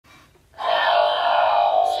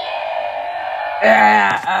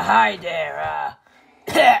Hi there.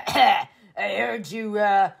 I heard you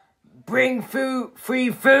bring free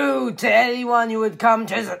food to anyone who would come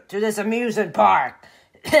to this amusement park.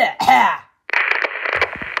 Before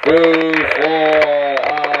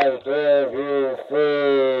I give you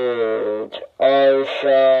food, I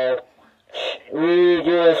shall read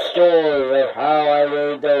you a story of how I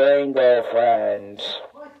made the Rainbow Friends.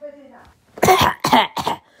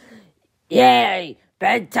 Yay!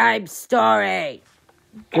 Bedtime story.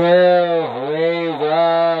 Give me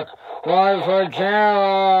back my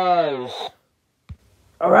pajamas.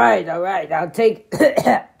 All right. I'll take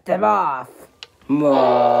them off.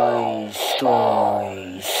 My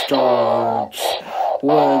story starts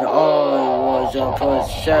when I was a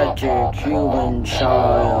pathetic human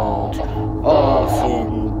child,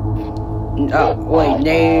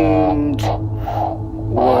 named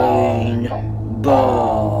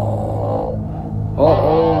Rainbow.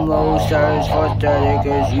 Almost as pathetic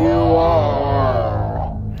as you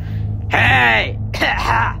are. Hey!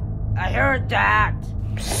 I heard that.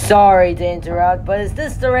 Sorry to interrupt, but is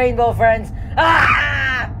this the Rainbow Friends?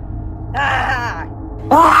 Ah! Ah!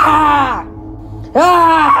 Ah!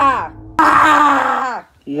 Ah! Ah!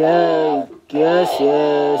 Yes,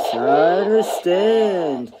 I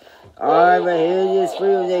understand. I'm a hideous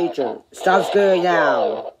freak of nature. Stop screaming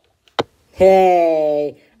now.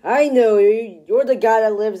 Hey, I know you. You're the guy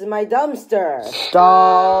that lives in my dumpster.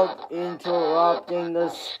 Stop interrupting the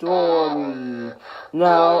story.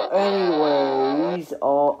 Now, anyways,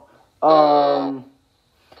 where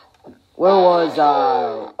was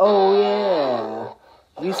I? Oh, yeah.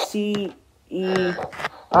 You see,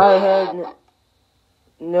 I had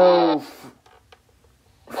no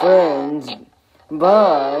friends,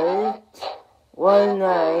 but one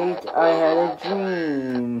night I had a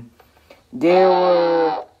dream. There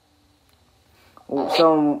were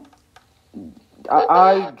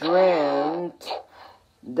I dreamt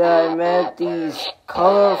that I met these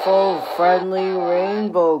colorful, friendly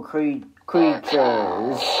rainbow creatures.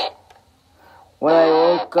 When I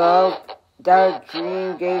woke up, that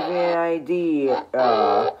dream gave me an idea,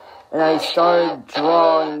 and I started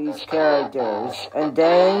drawing these characters. And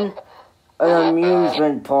then, an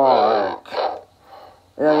amusement park.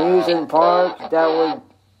 An amusement park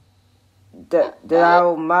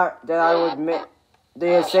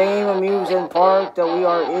the same amusement park that we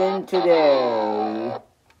are in today.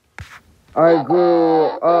 I grew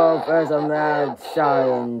up as a mad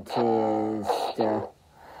scientist,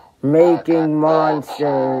 making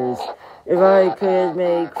monsters. If I could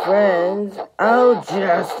make friends, I'll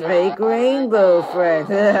just make rainbow friends.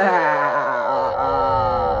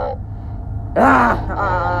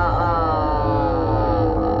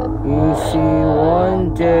 You see,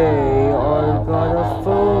 one day I got a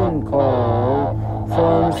phone call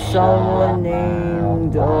from someone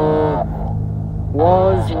named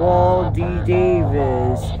Oswald D.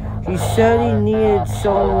 Davis. He said he needed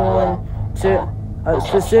someone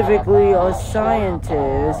specifically a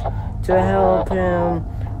scientist, to help him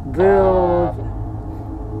build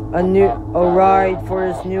a ride for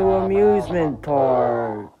his new amusement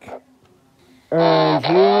park. And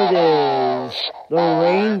here it is, the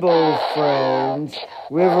Rainbow Friends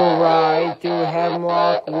River Ride through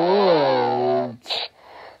Hemlock Woods.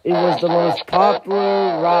 It was the most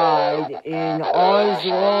popular ride in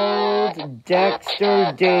Oswald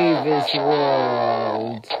Dexter Davis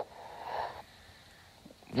world.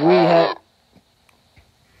 We had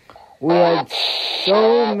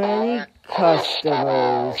so many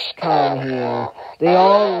customers come here. They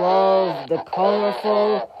all love the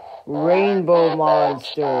colorful rainbow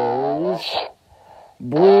monsters,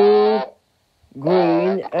 blue,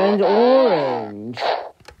 green, and orange.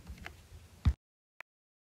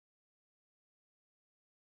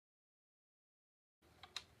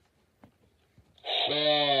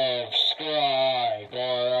 Subscribe, or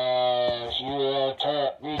else you will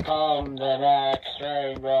become the next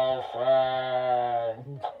Rainbow Friend.